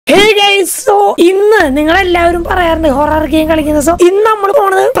So ഇന്ന് നിങ്ങളെല്ലാവരും പറയാറുണ്ട് ഹൊറർ ഗെയിം കളിക്കുന്ന. സോ ഇന്ന് നമ്മൾ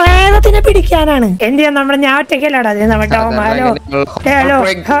പോണത് പ്രേതത്തിനെ പിടിക്കാനാണ്. എന്ത് ചെയ്യാൻ നമ്മുടെ ഞാൻ ഒറ്റയ്ക്കല്ലാടാ നമ്മുടെ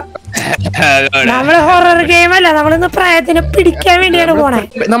നമ്മള് ഹൊറർ ഗെയിം അല്ല, നമ്മളിന്ന് പ്രേതത്തിനെ പിടിക്കാൻ വേണ്ടിയാണ് പോണേ.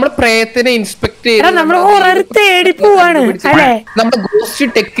 നമ്മൾ പ്രേതത്തിനെ ഇൻസ്പെക്ട് ചെയ്ത് നമ്മള് ഹൊറർ തേടി പോവാണ് അല്ലേ? നമ്മുടെ ഗോസ്റ്റ്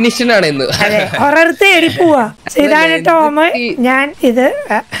ടെക്നീഷ്യൻ ആണ് ഇന്ന്. അതെ, ഹൊറർ തേടി പോവാ. ഇതാണ് ടോം, ഞാൻ ഇത്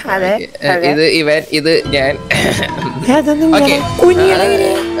അതെ ഇത് ഇവൻ ഇത് ഞാൻ.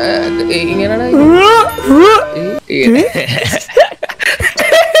 ഇങ്ങനെയാണ്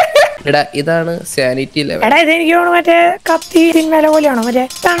എടാ ഇതാണ് സാനിറ്റി ലെവൽ. എടാ ഇത് എനിക്ക് മറ്റേ കത്തി സിനിമ പോലെയാണോ? മറ്റേ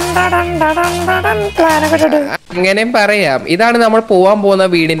അങ്ങനെയും പറയാം. ഇതാണ് നമ്മൾ പോവാൻ പോകുന്ന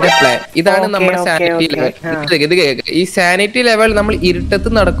വീടിന്റെ പ്ലാൻ. ഇതാണ് നമ്മുടെ സാനിറ്റി ലെവൽ. ഇത് കേൾക്കുക, ഈ സാനിറ്റി ലെവൽ നമ്മൾ ഇരുട്ടത്ത്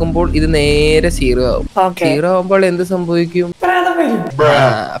നടക്കുമ്പോൾ ഇത് നേരെ 0 ആവും. 0 ആവുമ്പോൾ എന്ത് സംഭവിക്കും?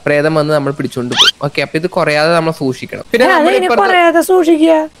 പ്രേതം വന്ന് നമ്മൾ പിടിച്ചോണ്ട് പോകും. ഓക്കെ, അപ്പൊ ഇത് കുറയാതെ നമ്മൾ സൂക്ഷിക്കണം. പിന്നെ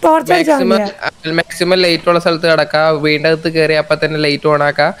മാക്സിമം ലൈറ്റ് ഉള്ള സ്ഥലത്ത് കിടക്കാം. വീടിന്റെ അകത്ത് കയറി അപ്പൊ തന്നെ ലൈറ്റ് ഓൺ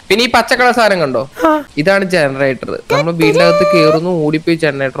ആക്കാം. പിന്നെ ഈ പച്ചക്കളർ സാധനം കണ്ടോ, ഇതാണ് ജനറേറ്റർ. നമ്മൾ വീടിന്റെ അകത്ത് കയറുന്നു, ഓടിപ്പോയി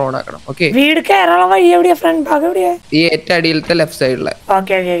ജനറേറ്റർ ഓൺ ആക്കണം. ഓക്കെ, വീട് കയറാനുള്ള വഴി എവിടെയാ? ഫ്രണ്ട് ഭാഗം എവിടെയാ? ഈ ഏറ്റവും അടിയിലത്തെ ലെഫ്റ്റ് സൈഡിലെ.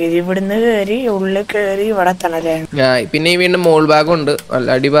 ഇവിടുന്ന് കയറി ഉള്ളിൽ കയറി ഇവിടെ തന്നെ. പിന്നെ ഈ വീടിന്റെ മോൾ ഭാഗം ഉണ്ട്, അല്ല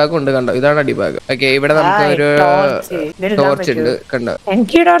അടിഭാഗം ഉണ്ട്. കണ്ടോ, ഇതാണ് അടിഭാഗം. ഓക്കെ, ഇവിടെ നമുക്ക് ഒരു ടോർച്ച് ഉണ്ട്. കണ്ടോ,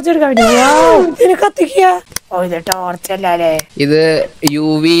 എനിക്ക് ടോർച്ച് എടുക്കാൻ കത്തിക്കുക. ഇത്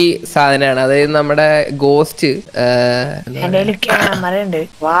UV സാധനമാണ്. അതായത് നമ്മുടെ ഗോസ്റ്റ്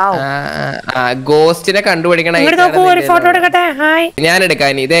ഗോസ്റ്റിനെ കണ്ടുപിടിക്കണം. ഞാൻ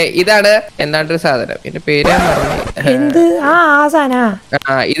എടുക്കാൻ ഇതാണ് എന്താണ്ടൊരു സാധനം. ഇതിന്റെ പേര്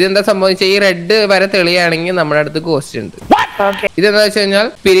ഇതെന്താ സംഭവിച്ച, ഈ റെഡ് വരെ തെളിയാണെങ്കിൽ നമ്മുടെ അടുത്ത് ഗോസ്റ്റ് ഉണ്ട്. ഇതെന്താ വെച്ച് കഴിഞ്ഞാൽ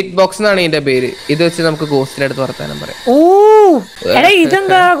സ്പിരിറ്റ് ബോക്സ് എന്നാണ് ഇതിന്റെ പേര്. ഇത് വെച്ച് നമുക്ക് ഗോസ്റ്റിന്റെ അടുത്ത് വർത്താനം പറയാം.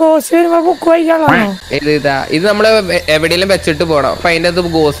 ഇത് നമ്മള് എവിടെയെങ്കിലും വെച്ചിട്ട് പോണം. അപ്പൊ അതിന്റെ അത്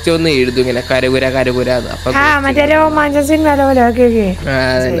ഗോസ്റ്റ് ഒന്ന് എഴുതും ഇങ്ങനെ കരകുര കരകുരാന്ന്.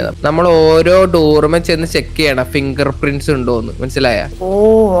 നമ്മൾ ഓരോ ഡോറുമേ ചെന്ന് ചെക്ക് ചെയ്യണം ഫിംഗർ പ്രിന്റ്സ് ഉണ്ടോന്ന്. മനസ്സിലായ?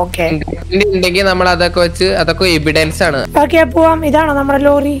 ഉണ്ടെങ്കിൽ നമ്മൾ അതൊക്കെ വെച്ച്, അതൊക്കെ എവിഡൻസ് ആണ്. ഇതാണോ നമ്മുടെ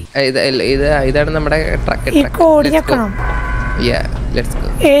ലോറി? ഇതാണ് നമ്മുടെ ട്രക്ക്.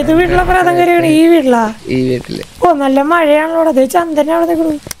 ഏത് വീട്ടിലെ പ്രേതം കയറിയാണ്? ഈ വീട്ടിലാ? ഈ വീട്ടില്. ഓ, നല്ല മഴയാണല്ലോ. ചന്ദ്രൻ അവിടെ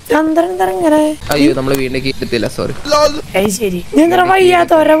ചന്ദ്രൻ ഇങ്ങനെ. അയ്യോ, നമ്മള് വീട്ടിലേക്ക് എത്തില്ല, സോറി. ശരി, നീ എന്താ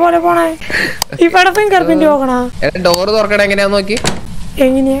വയ്യാത്ത ഒരേ പോലെ പോണേ? ഇവിടെ ഫിംഗർ പ്രിന്റ് നോക്കണ. ഡോറ് തുറക്കണ എങ്ങനെയാന്ന് നോക്കി.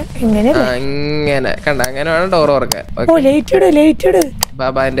 എങ്ങനെയാ? ഇങ്ങനെ കണ്ട, അങ്ങനെ വേണം ഡോർ തുറക്കാൻ.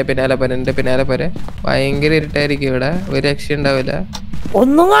 ബാബാ എന്റെ പിന്നാലെ പോരെ, എന്റെ പിന്നാലെ പോരെ. ഭയങ്കര ഇരുട്ടായിരിക്കും ഇവിടെ, ഒരു രക്ഷ ഉണ്ടാവില്ല.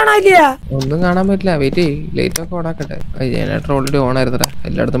 ഒന്നും കാണാനില്ല, ഒന്നും കാണാൻ പറ്റില്ല. വെയിറ്റ്, ലൈറ്റ് ഒക്കെ ഓൺ ആക്കട്ടെ. Generator already on ആയിരുന്നടാ.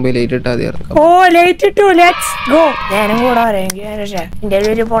 എല്ലായിടത്തും പോയി ലൈറ്റ് ഇട്ടാ മതി. ഓ, ലൈറ്റ് ഇട്ടു. Let's go. ഞാനും കൂടെ വരാം.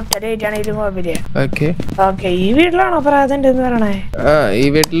 ഈ വീട്ടിലാണോ പ്രേതം ഉണ്ടെന്ന് പറയണേ? ഈ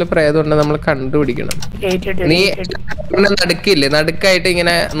വീട്ടില് പ്രേതം ഉണ്ട്, നമ്മൾ കണ്ടുപിടിക്കണം. നീ നടുക്കില്ലേ, നടുക്കായിട്ട്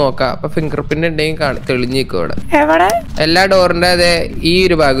ഇങ്ങനെ നോക്കാം. അപ്പൊ ഫിംഗർ പ്രിന്റ് ഉണ്ടെങ്കിൽ തെളിഞ്ഞിക്കും അവിടെ. എവിടെ? എല്ലാ ഡോറിന്റെ അതെ ഈ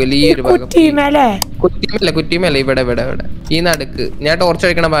ഒരു ഭാഗം, ഈ ഒരു ഭാഗം. കുറ്റിമേല ഇവിടെ ഇവിടെ ഇവിടെ ഈ നടുക്ക്. ഞാൻ ടോർച്ച്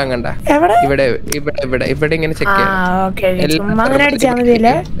അടിക്കണ ഭാഗം കണ്ട? ഇവിടെ ഇവിടെ ഇവിടെ ഇവിടെ ഇങ്ങനെ ചെക്ക് ചെയ്യണം.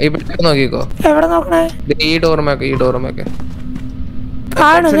 ഇവിടെ നോക്കിക്കോ. ഈ ഡോറുമൊക്കെ, ഈ ഡോറുമൊക്കെ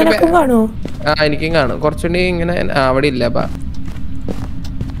എനിക്കും കാണും. കുറച്ചുകൂടി ഇങ്ങനെ അവിടെ ഇല്ല.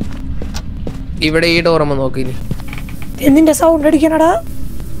 ഇവിടെ ഈ ഡോറുമ്പോ നോക്കി. എന്തിന്റെ സൗണ്ട് അടിക്കണടാ?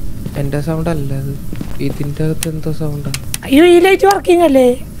 എന്റെ സൗണ്ട് അല്ല അത്, ഇതിന്റെ അകത്ത് എന്തോ സൗണ്ടാ. അയ്യോ, ഈ ലൈറ്റ് വർക്കിംഗ് അല്ലേ?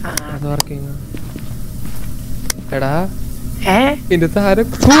 അത് വർക്കിംഗ്. എടാ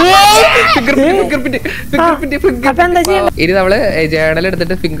ഇനി നമ്മള് ജേണൽ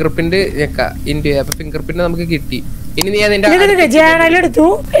എടുത്തിട്ട് ഫിംഗർ പ്രിന്റ് ഞെക്കാം. അപ്പൊ ഫിംഗർ പ്രിന്റ് നമുക്ക് കിട്ടി. ഇനി നീ അതിന്റെ ജേണൽ എടുത്തു,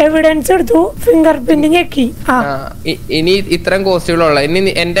 എവിഡൻസ് എടുത്തു, ഫിംഗർ പ്രിന്റ് ഞെക്കി. ഇനി ഇത്രയും കോസ്റ്റുകളുള്ള, ഇനി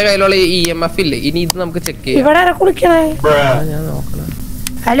എന്റെ കയ്യിലുള്ള EMF ഇല്ലേ, ഇനി ഇത് നമുക്ക് ചെക്ക് ചെയ്യാം. ഇവിടെ കുളിക്കണേ? ഞാൻ നോക്കണം.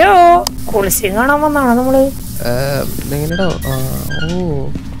 ഹലോ, കുളിസിങ് കാണാൻ വന്നാണോ നമ്മള്? എങ്ങനെയാണോ?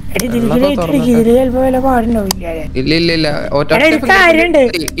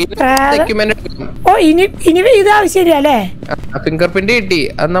 ഓ, ഇനി ഇത് ആവശ്യമില്ലേ? ഫിംഗർ പ്രിന്റ് കിട്ടി,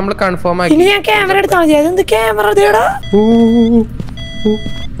 അത് നമ്മൾ കൺഫേം ആക്കി. ഇനി ഞാൻ ക്യാമറ എടുത്താൽ മതി. അതെന്ത് ക്യാമറ?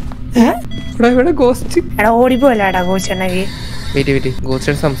 ഓടിപ്പോലാടാ ഗോസ്റ്റ് ഉണ്ടെങ്കിൽ.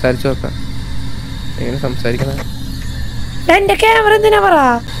 ഗോസ്റ്റ് സംസാരിച്ചു നോക്കാം. എങ്ങനെ സംസാരിക്കണ? എന്റെ ക്യാമറ എന്തിനാ പറ?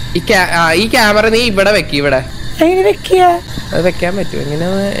 ഈ ക്യാമറ നീ ഇവിടെ വെക്കി. ഇവിടെ അത് വെക്കാൻ പറ്റും.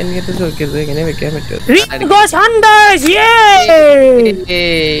 എങ്ങനെയാന്ന് എനിക്കത് ചോദിക്കരുത്. എങ്ങനെ വെക്കാൻ പറ്റും?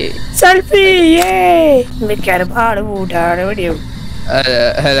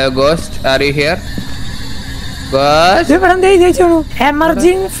 Hello ghost, are you here?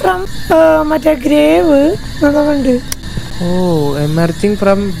 Emerging from മറ്റേ grave. emerging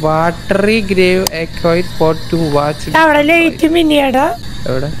from watery grave a quiet spot to watch. അവിടെ ലൈറ്റ് മിന്നിയാടാ.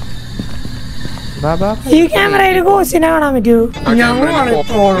 എവിടെ? ബാബാ ഈ ക്യാമറയിൽ ഗോസിനെ കാണാൻ പറ്റൂ.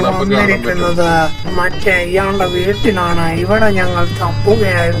 ഞങ്ങളിപ്പോൾ വന്നിരിക്കുന്നത് മറ്റേ ഇയാളുടെ വീട്ടിലാണ്. ഇവിടെ ഞങ്ങൾ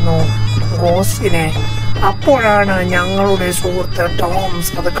തപ്പുകയായിരുന്നു ഗോസിനെ. അപ്പോഴാണ് ഞങ്ങളുടെ സുഹൃത്ത്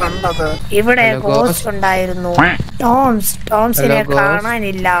ടോംസ് അത് കണ്ടത്. ഇവിടെ ഗോസ്റ്റ് ഉണ്ടായിരുന്നു. ടോംസിനെ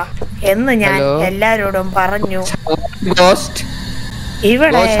കാണാനില്ല എന്ന് ഞാൻ എല്ലാരോടും പറഞ്ഞു.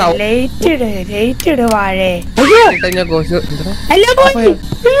 ഇവിടെ ലേറ്റ് വാഴേ.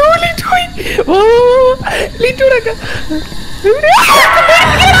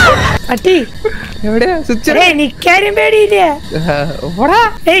 പട്ടി എനിക്കാരും പേടിയില്ല.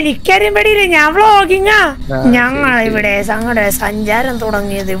 എനിക്കാരും പേടിയില്ല. ഞാൻ വ്ളോഗിങ്ങാ. ഞങ്ങൾ ഇവിടെ ഞങ്ങളുടെ സഞ്ചാരം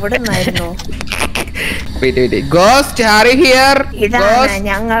തുടങ്ങിയത് ഇവിടെ നിന്നായിരുന്നു. ഇതാണ്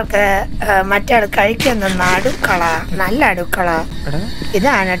ഞങ്ങൾക്ക് മറ്റേ കഴിക്കുന്ന അടുക്കള. നല്ല അടുക്കള.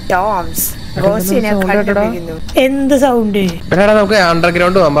 ഇതാണ് ടോംസ്. ഗോസിനെ കണ്ടുപിടിക്കുന്നു. എന്ത് സൗണ്ട്? നമുക്ക്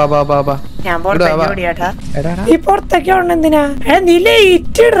അണ്ടർഗ്രൗണ്ട് ഞാൻ പുറത്തേക്കാ. ഈ പുറത്തൊക്കെ ഉണ്ട്. എന്തിനാ നീ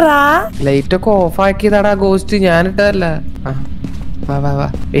ലൈറ്റ് ഇടാ? ലൈറ്റ് ഒക്കെ ഓഫ് ആക്കിയതാടാ ഗോസ്റ്റ്. ഞാനിട്ടതല്ല.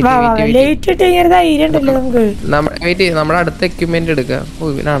 നമ്മുടെ അടുത്ത എക്യുപ്മെന്റ് എടുക്കാം.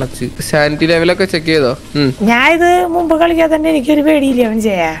 അടച്ച് സാനിറ്റി ലെവലൊക്കെ ചെക്ക് ചെയ്തോ? ഞാൻ ഇത് മുമ്പ് കളിക്കാതെ തന്നെ എനിക്കൊരു പേടിയില്ല. അവൻ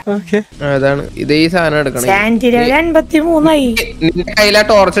ചെയ്യാ. അതാണ് ഇത്. ഈ സാധനം എടുക്കണം. സാനിറ്റി ലെവൽ 53 നിന്റെ കയ്യിലാ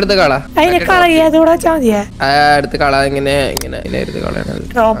ടോർച്ച് എടുത്ത് കളാ. അതിനെ കളയാതൂടെ മതിയാ. അടുത്ത് കളാ. ഇങ്ങനെ കളയണത്.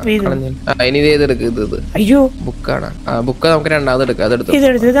 ഇനി ഇത് ഏതെടുക്ക്? ഇത് അയ്യോ ബുക്കാണ്. ബുക്ക് നമുക്ക് രണ്ടാമത് എടുക്കാം. അതെടുത്തു.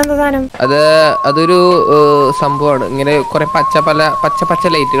 അതൊരു സംഭവമാണ്. ഇങ്ങനെ കൊറേ പച്ച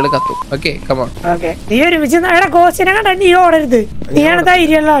ലൈറ്റുകൾ കത്തും. Okay come on. നീ ഒരുമിച്ച് ഗോസിനെ കണ്ട നീ ഓടരുത്. നീയാണ്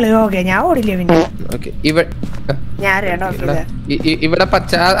ധൈര്യമുള്ള ആള്. ഓക്കെ ഞാൻ ഓടില്ല. പിന്നെ ഇവിടെ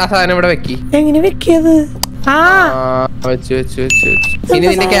പച്ച ആ സാധനം ഇവിടെ വെക്കി. എങ്ങനെ വെക്കിയത്? വെച്ചു. ഇനി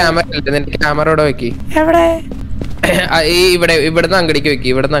നിന്റെ ക്യാമറ നിന്റെ ക്യാമറ ഇവിടെ വെക്കി. എവിടെ? ഇവിടുന്ന് അങ്ങടിക്ക് വെക്കി.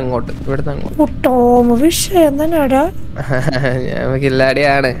 ഇവിടുന്ന് അങ്ങോട്ട്. വിഷയം തന്നെയാടാ.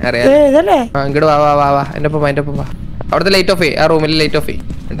 കില്ലാടിയാണ് അറിയാം. അങ്ങോട്ട് വാ. എന്റെ ഒപ്പം വാ. അവിടുത്തെ ലൈറ്റ് ഓഫ് ചെയ്യ്. ആ റൂമിൽ ലൈറ്റ് ഓഫ് ചെയ്യ്.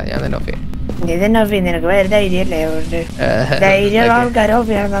 ഞാൻ തന്നെ ഓഫ് ചെയ്യാം.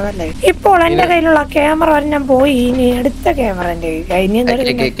 ഇപ്പോൾ എന്റെ കയ്യിലുള്ള ക്യാമറ ഒരെണ്ണം പോയി. ഇനി അടുത്ത ക്യാമറ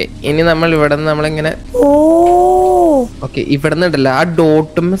ഇനി നമ്മൾ ഇവിടെ നമ്മളിങ്ങനെ ഇവിടെ നിന്നല്ല ആ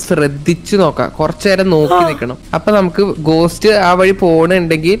ഡോട്ടും ശ്രദ്ധിച്ചു നോക്കാം. കുറച്ചു നേരം നോക്കി നിക്കണം. അപ്പൊ നമുക്ക് ഗോസ്റ്റ് ആ വഴി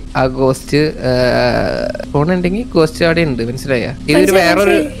പോണുണ്ടെങ്കിൽ ഗോസ്റ്റ് അവിടെ ഉണ്ട്. മനസ്സിലായ? ഇതൊരു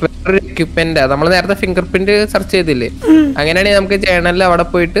വേറൊരു എക്യുപ്മെന്റ്. നമ്മൾ നേരത്തെ ഫിംഗർ പ്രിന്റ് സെർച്ച് ചെയ്തില്ലേ? അങ്ങനെയാണെങ്കിൽ നമുക്ക് ജേണലിൽ അവിടെ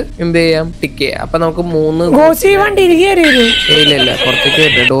പോയിട്ട് എന്ത് ചെയ്യാം? ടിക്ക് ചെയ്യാം. അപ്പൊ നമുക്ക് 3 ഇല്ല പുറത്തേക്ക്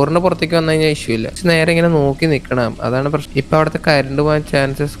വരില്ല. ഡോറിന് പുറത്തേക്ക് വന്നു കഴിഞ്ഞാൽ ഇഷ്യൂ ഇല്ല. നേരെ ഇങ്ങനെ നോക്കി നിക്കണം. അതാണ് പ്രശ്നം. ഇപ്പൊ അവിടുത്തെ കറണ്ട് പോകാൻ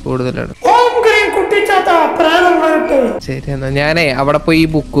ചാൻസസ് കൂടുതലാണ്. ശരി എന്നാ ഞാനേ അവിടെ പോയി ഈ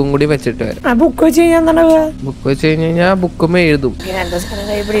ബുക്കും കൂടി വെച്ചിട്ട് വരാം. ബുക്ക് വെച്ച് കഴിഞ്ഞാൽ ബുക്കും എഴുതും.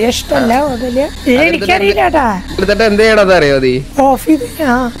 എന്ത് ചെയ്യണത് അറിയോ?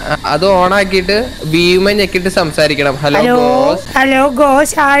 അത് ഓൺ ആക്കിയിട്ട് വ്യൂമെ ഞെക്കിട്ട് സംസാരിക്കണം. Hello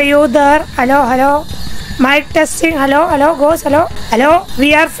goes are you there? Hello mic testing. Hello goes. Hello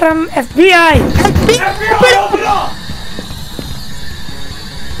V are from FBI.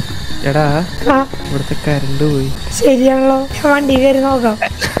 എടാ ഇവിടുത്തെ കറണ്ട് പോയി. ശരിയാണല്ലോ. വണ്ടി കയറി നോക്കാം.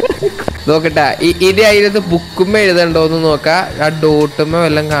 നോക്കട്ടാ. ഇനി അതിനകത്ത് ബുക്കുമ്മ എഴുതണ്ടോന്ന് നോക്കാ. ആ ഡോട്ടുമ്മ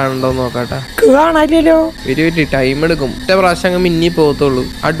വല്ലതും കാണണ്ടോന്ന് നോക്കാട്ടാ. കാണാനില്ലല്ലോ. ടൈം എടുക്കും. ഒറ്റ പ്രാവശ്യം അങ്ങ് മിന്നി പോകത്തുള്ളൂ.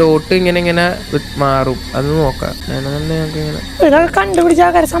 ആ ഡോട്ട് ഇങ്ങനെ മാറും. അത് നോക്കാം. കണ്ടുപിടിച്ച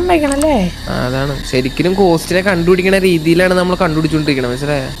ആൾക്കാരെ സമ്മതിക്കണല്ലേ? അതാണ് ശരിക്കും കോസ്റ്റിനെ കണ്ടുപിടിക്കുന്ന രീതിയിലാണ് നമ്മൾ കണ്ടുപിടിച്ചോണ്ടിരിക്കണം.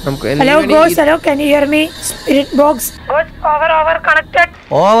 മനസ്സിലായ? നമുക്ക്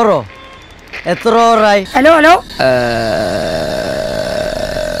എത്ര ഓവറായി? ഹലോ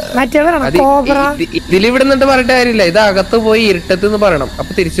ഇതിലിവിടെ നിന്നിട്ട് പറഞ്ഞിട്ട് കാര്യമില്ല. ഇത് അകത്ത് പോയി ഇരുട്ടത്ത് പറയണം.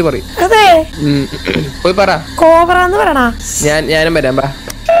 അപ്പൊ തിരിച്ചു പറയും. പോയി പറ. ഞാനും വരാം.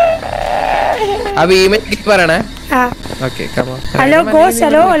 ആ വീമ പറയണേ. Okay hello goes.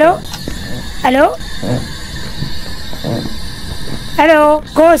 Hello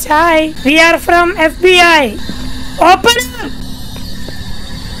goes. Hi. V are from FBI. Open.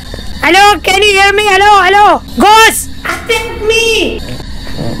 Hello, can you hear me? Hello, ghost, attack me.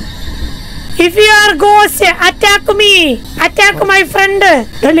 If you are ghost, attack me. Attack my friend.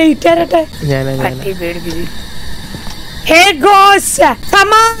 Hey ghost,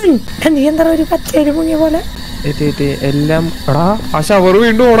 come on. നീ എന്താ ഒരു പച്ചേരി മുങ്ങിയ പോലെ? എല്ലാം shower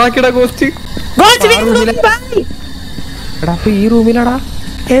വീണ്ടും ഓണാക്കിടാ ghost. ഈ റൂമിലാടാ.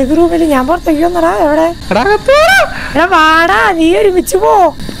 ഏത് റൂമില്? ഞാൻ പുറത്തേക്ക് വന്നടാ. എവിടെ? വാടാ, നീ ഒരുമിച്ച് പോ.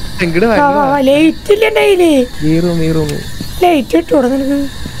 ഇങ്ങട് വാ, ഇങ്ങട് വാ. ലൈറ്റ് ഇല്ല ഡെയിലി ഈ റൂം ലൈറ്റ് ഇട്ടൂടെ നിനക്ക്?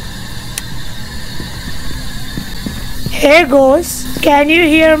 Hey ghost, can you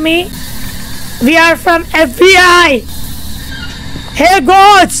hear me? We are from FBI. Hey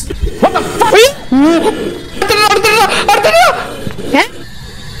ghost. What the fuck?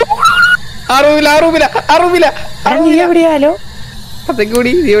 നീ എവിടെയാലോ?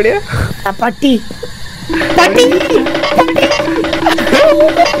 പട്ടി പട്ടി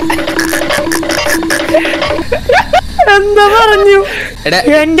എന്താ പറഞ്ഞു?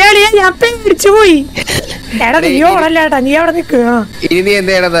 എന്റെ അളിയ ഞാൻ പേടിച്ചു പോയി. എടാ നീ ഓടല്ലേട്ടാ, നീ അവിടെ നിക്കുക. ഇനി നീ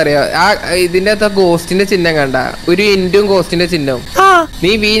എന്ത് ചെയ്യണമെന്ന് അറിയോ? ആ ഇതിന്റെ അകത്ത് ഗോസ്റ്റിന്റെ ചിഹ്നം കണ്ട, ഒരു ഇൻഡും ഗോസ്റ്റിന്റെ ചിഹ്നവും.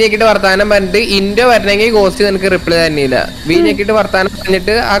 നീ വീഞ്ഞക്കിട്ട് വർത്താനം പറഞ്ഞിട്ട് ഇൻഡോ വരണമെങ്കിൽ ഗോസ്റ്റ് നിനക്ക് റിപ്ലൈ തന്നെയില്ല. വീഞ്ഞക്കിട്ട് വർത്താനം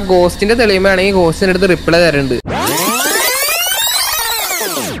പറഞ്ഞിട്ട് ആ ഗോസ്റ്റിന്റെ തെളിയുമ്പോഴാണെങ്കിൽ ഗോസ്റ്റിന്റെ അടുത്ത് റിപ്ലൈ തരുന്നുണ്ട്.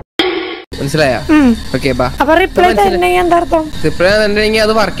 മനസ്സിലായോ? ഓക്കെ റിപ്ലൈ തരണമെങ്കിൽ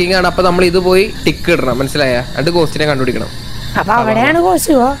അത് വർക്കിംഗ് ആണ്. അപ്പൊ നമ്മൾ ഇത് പോയി ടിക്ക് ഇടണം. മനസ്സിലായ? അത് ഗോസ്റ്റിനെ കണ്ടുപിടിക്കണം. അപ്പൊ അവിടെയാണ്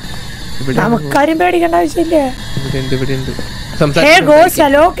ഗോസ്റ്റ്. നമുക്കാരും പേടിക്കേണ്ട ആവശ്യമില്ല. Hey ghost,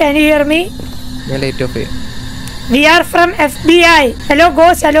 hello, can you hear me? We are from FBI. Hello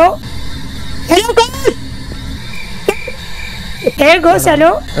ghost, hello. Hello ghost. Hey ghost,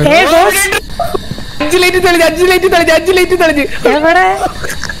 hello. Hey ghost. എവിടെ?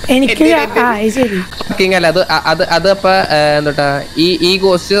 എനിക്ക് ശരി. അത് അപ്പൊ എന്താ ഈ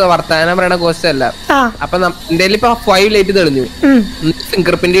ഗോസ്റ്റ് വർത്താനം പറയണ ഗോസ്റ്റ് അല്ല. അപ്പൊ എന്റെ ഇപ്പൊ 5 ലൈറ്റ് തെളിഞ്ഞു,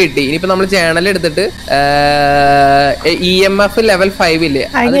 ഫിംഗർ പ്രിന്റ് കിട്ടി. ഇനിയിപ്പോ നമ്മള് ചാനൽ എടുത്തിട്ട് EMF ലെവൽ 5 ഇല്ലേ,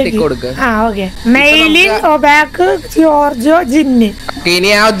 അത് ടിക്ക് കൊടുക്കുക. ഇനി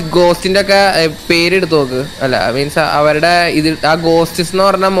ആ ഗോസ്റ്റിന്റെ ഒക്കെ പേരെടുത്ത് നോക്ക്. അല്ല മീൻസ് അവരുടെ ഇത് ആ ഗോസ്റ്റ്സ് എന്ന്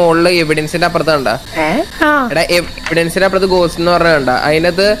പറഞ്ഞ മുകളില് എവിഡൻസിന്റെ അപ്പുറത്ത് കണ്ട, എവിഡൻസിന്റെ അപ്പുറത്ത് ഗോസ്റ്റ് എന്ന് പറഞ്ഞ കണ്ട.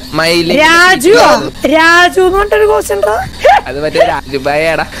 അതിനകത്ത് രാജു എന്ന് പറഞ്ഞൊരു ഗോസ്റ്റ് ഉണ്ടോ? അത് മറ്റേ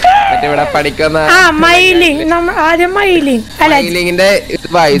രാജുബായടാ, മറ്റേ ഇവിടെ പഠിക്കുന്ന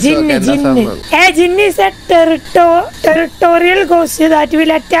territorial ghost that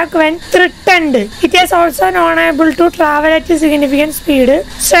will attack when threatened. It is also not able to travel at a significant speed.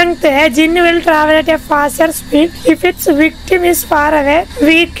 Strength: a jinn will travel at a faster speed if its victim is far away.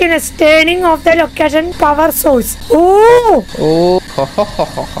 Weakness: turning off the location power source.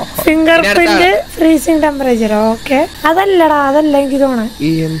 Fingerprint: freezing temperature. Okay, അതല്ലടാ, അതല്ല എനിക്ക് തോന്നുന്നു.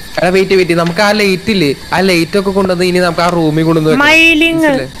 നമുക്ക് ആ light ഇല്ലേ, ആ light ഒക്കെ കൊണ്ടുവന്ന് ഇനി നമുക്ക് ആ റൂമിൽ കൊണ്ടുവന്ന്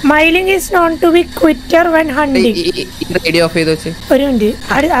Myling is known to be quicker when hunting. Radio of ചെയ്ത് വെച്ച് ഒരു മിനിറ്റ്,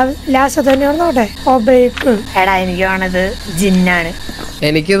 ലാസ്റ്റ് തന്നെ പറഞ്ഞോട്ടെ. എടാ എനിക്ക് കാണത് ജിന്നാണ്.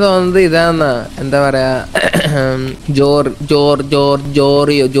 എനിക്ക് തോന്നുന്നത് ഇതാന്നാ, എന്താ പറയാ,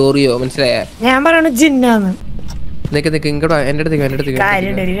 ജോറിയോ മനസ്സിലായ? ഞാൻ പറയണ ജിന്നാന്ന്.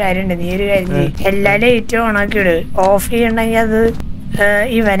 കാര്യണ്ട് നീ ഒരു കാര്യം, എല്ലാ ലൈറ്റും ഓൺ ആക്കിയിട്. ഓഫ് ചെയ്യണ്ടെങ്കിൽ അത്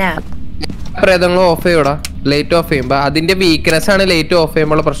ഇവനാ. പ്രേതങ്ങളും ഓഫ് ചെയ്യൂടാ. ലൈറ്റ് ഓഫ് ചെയ്യുമ്പോ അതിന്റെ വീക്ക്നെസ് ആണ് ലൈറ്റ് ഓഫ്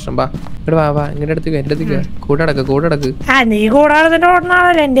ചെയ്യുമ്പോൾ പ്രശ്നം. ഇങ്ങനെ അടുത്ത് എന്റെ കൂടെ അടക്ക്. നീ കൂടാതെ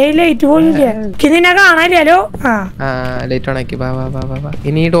ഓടണാണല്ലോ, എന്റെ ലൈറ്റ് പോയില്ല, നിന്നെ കാണാലോ. ലൈറ്റ് ഓൺ ആക്കി.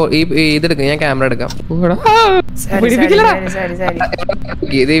 ഇനി ഇതെടുക്ക, ഞാൻ ക്യാമറ എടുക്കാം.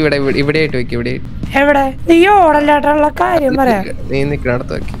 ഇത് ഇവിടെ ആയിട്ട് വെക്ക്. ഇവിടെ എവിടെ? നീ ഓടല്ലാട്ടുള്ള കാര്യം പറയാം. നീ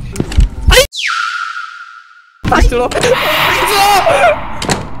നിക്കണടുത്ത് വെക്ക്.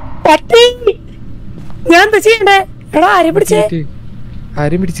 ഞാൻ എന്താ ചെയ്യണ്ടേ? എടാ ആരും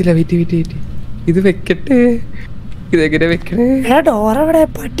പിടിച്ചില്ല. വെയിറ്റ്, ഇത് വെക്കട്ടെ. ഇതെങ്ങനെ വെക്കണേ? ഡോർ എവിടെ?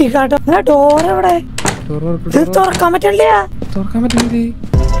 പട്ടിക്കാട്ടോ, ഡോർ എവിടെ? തുറക്കാൻ പറ്റില്ല.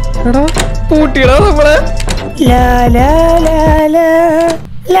 എടാ പൂട്ടിയടാ നമ്മളെ.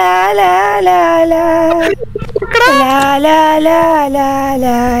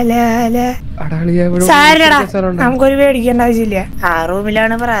 നമുക്കൊരു പേടിക്കേണ്ട ആവശ്യമില്ല. ആ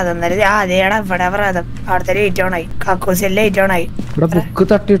റൂമിലാണ് പ്രാതം. അതേടാ ഇവിടെ പ്രാതം. അവിടുത്തെ ലൈറ്റ് ഓണായി, കക്കൂസിൽ ലൈറ്റ് ഓണായി.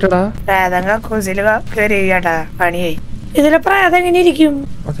 പ്രാതം കക്കൂസിൽ കയറി കേട്ടാ, പണിയായി. ഇതിലെ പ്രാതം എങ്ങനെ ഇരിക്കും?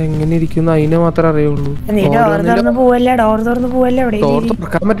 അതെങ്ങനെ ഇരിക്കും അതിനെ മാത്രമേ അറിയുള്ളൂ. നീ ഡോർ തുറന്ന് പോവല്ലേ? എവിടെ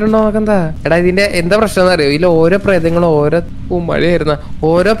തുറക്കാൻ പറ്റണോ? എന്താ എടാ ഇതിന്റെ എന്താ പ്രശ്നം എന്ന് അറിയോ? ഇതിൽ ഓരോ പ്രേതങ്ങളും മഴയായിരുന്ന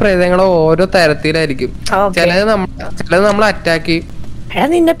ഓരോ പ്രേതങ്ങളും ഓരോ തരത്തിലായിരിക്കും. ചിലത് നമ്മൾ അറ്റാക്ക്. എടാ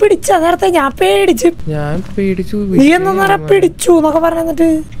നിന്നെ പിടിച്ചാ നേരത്തെ? ഞാൻ പേടിച്ചു. നീ എന്നാ പിടിച്ചു എന്നൊക്കെ പറഞ്ഞിട്ട്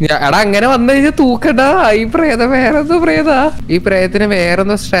എടാ അങ്ങനെ വന്നു കഴിഞ്ഞാൽ തൂക്കടാ. ഈ പ്രേതം വേറെന്തോ പ്രേതാ. ഈ പ്രേതത്തിന്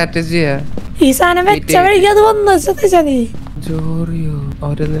വേറെന്തോ സ്ട്രാറ്റജിയാ. ഈ സാധനം വെച്ച വഴിക്ക് അത് വന്നു. ശ്രദ്ധിച്ചാ നീ? ജോറിയോ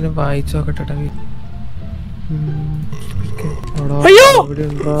ഓരോന്നിനും വായിച്ചു നോക്കട്ടെ.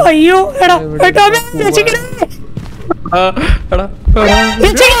 അയ്യോ എടാ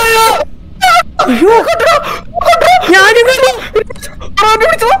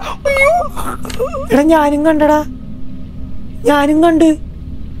ഞാനും കണ്ടടാ. ഞാനും കണ്ട്.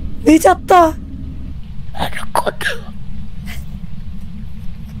 നീ ചത്തോ?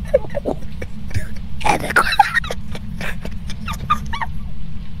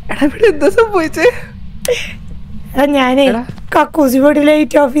 എന്താ സംഭവിച്ചേ? ഞാനേ കക്കൂസി പോയിട്ട്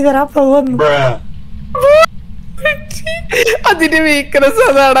ലൈറ്റ് ഓഫ് ചെയ്തരാ വന്നു. അതിന്റെ വീക്ക്നെസ്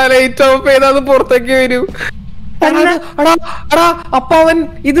അതാടാ, ലൈറ്റ് ഓഫ് ചെയ്താൽ അത് പുറത്തേക്ക് വരും. അപ്പൊ അവൻ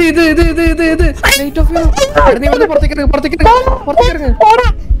ഇത് ലൈറ്റ് ഓഫ് ചെയ്തു.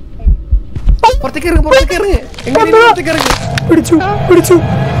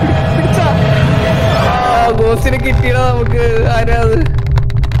 ഗോസിനെ കിട്ടിയടാ നമുക്ക്. ആരാ അത്?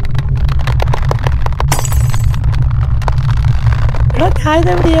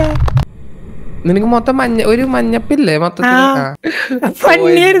 നിനക്ക് മൊത്തം ഒരു മഞ്ഞപ്പില്ലേ മൊത്തത്തിൽ?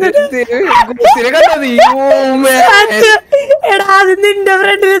 നിന്റെ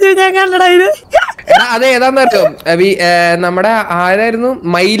ഫ്രണ്ടിൽ ഞാൻ കണ്ടടാ ഇത്. അത് ഏതാന്നറിയോ? നമ്മുടെ ആരായിരുന്നു?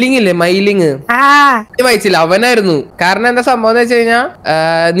 മൈലിംഗ് ഇല്ലേ, മൈലിംഗ് വായിച്ചില്ല, അവനായിരുന്നു. കാരണം എന്താ സംഭവം എന്ന് വെച്ച് കഴിഞ്ഞാൽ,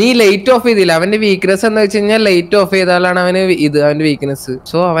 നീ ലൈറ്റ് ഓഫ് ചെയ്തില്ല. അവന്റെ വീക്ക്നെസ് എന്ന് വെച്ച് കഴിഞ്ഞാൽ ലൈറ്റ് ഓഫ് ചെയ്താലാണ് അവന് അവന്റെ വീക്ക്നെസ്.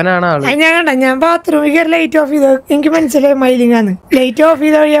 സോ അവനാണ് ആള്. ഞാൻ കണ്ട, ഞാൻ ബാത്റൂമിൽ കയറി ലൈറ്റ് ഓഫ് ചെയ്തോ, എനിക്ക് മനസ്സിലായി മൈലിംഗ് ആണ്. ലൈറ്റ് ഓഫ്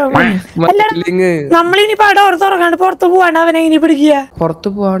ചെയ്ത നമ്മളിനി ഡോർ തുറക്കാണ്ട് പുറത്ത് പോവാണ്ട് അവനെങ്ങനെ പിടിക്കുക? പുറത്ത്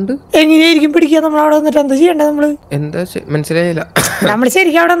പോവാണ്ട് എങ്ങനെയായിരിക്കും പിടിക്കുക? നമ്മൾ അവിടെ വന്നിട്ട് എന്താ ചെയ്യണ്ടേ? നമ്മള് എന്താ മനസ്സിലായില്ല. നമ്മള്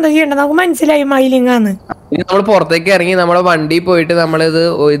ശരിക്കും അവിടെ എന്താ ചെയ്യണ്ടേ? നമുക്ക് മനസ്സിലായി മൈലിംഗ് ആണ്. നമ്മൾ പുറത്തേക്ക് ഇറങ്ങി നമ്മളെ വണ്ടി പോയിട്ട് നമ്മളിത്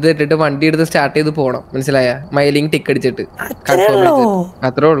ഇട്ടിട്ട് വണ്ടി എടുത്ത് സ്റ്റാർട്ട് ചെയ്ത് പോണം. മനസ്സിലായ? മൈലിംഗ് ടിക്ക് അടിച്ചിട്ട്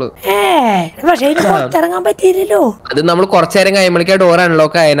അത്രേ ഉള്ളൂ. പക്ഷെ പുറത്തിറങ്ങാൻ പറ്റിയില്ലല്ലോ. അത് നമ്മൾ കുറച്ചേരം കഴിയുമ്പോഴേക്കും ഡോർ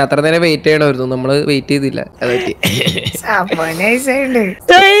അൺലോക്ക് ആയിരുന്നു. അത്ര നേരം വെയിറ്റ് ചെയ്യണമായിരുന്നു. നമ്മള് വെയിറ്റ് ചെയ്തില്ല. അതൊക്കെ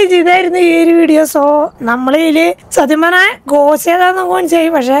ഇതായിരുന്നു ഈ ഒരു വീഡിയോ. സോ നമ്മളിതില് സത്യം പറഞ്ഞാൽ ഗോസ് ഏതാന്ന് മനസ്സിലായി.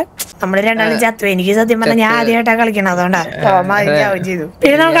 പക്ഷെ നമ്മള് രണ്ടാളും ചത്തു. എനിക്ക് സത്യം പറഞ്ഞാൽ ഞാൻ ആദ്യമായിട്ടാ കളിക്കണം, അതുകൊണ്ടാ ചെയ്തു.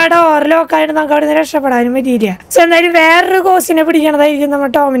 പിന്നെ നമുക്ക് ആ ഡോറിലൊക്കെ ആയിട്ട് നമുക്ക് അവിടെ നിന്ന് രക്ഷപ്പെടാനും പറ്റിയില്ല. സോ എന്തായാലും വേറൊരു ഗോസിനെ പിടിക്കണതായിരിക്കും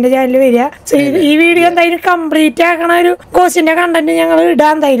നമ്മുടെ ടോമിന്റെ ചാനലിൽ വരിക. സോ ഈ വീഡിയോ എന്തായാലും കംപ്ലീറ്റ് ആക്കണ ഒരു ഗോസിന്റെ കണ്ടന്റ് ഞങ്ങൾ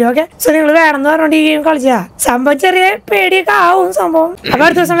ഇടാൻ എന്തായാലും. ഓക്കെ, സോ നിങ്ങൾ വേണമെന്ന് പറഞ്ഞോണ്ട് ഈ ഗെയിം കളിച്ചാ സംഭവം ചെറിയ പേടിയൊക്കെ ആവും സംഭവം. അപ്പൊ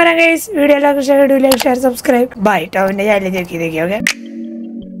അടുത്ത ദിവസം വരാൻ ഗൈസ്. വീഡിയോ എല്ലാവർക്കും ഷെയർ, സബ്സ്ക്രൈബ്. ബൈ. ടോമിന്റെ ചാനലിൽ ചെക്ക് ചെയ്തേക്കും. ഓക്കെ.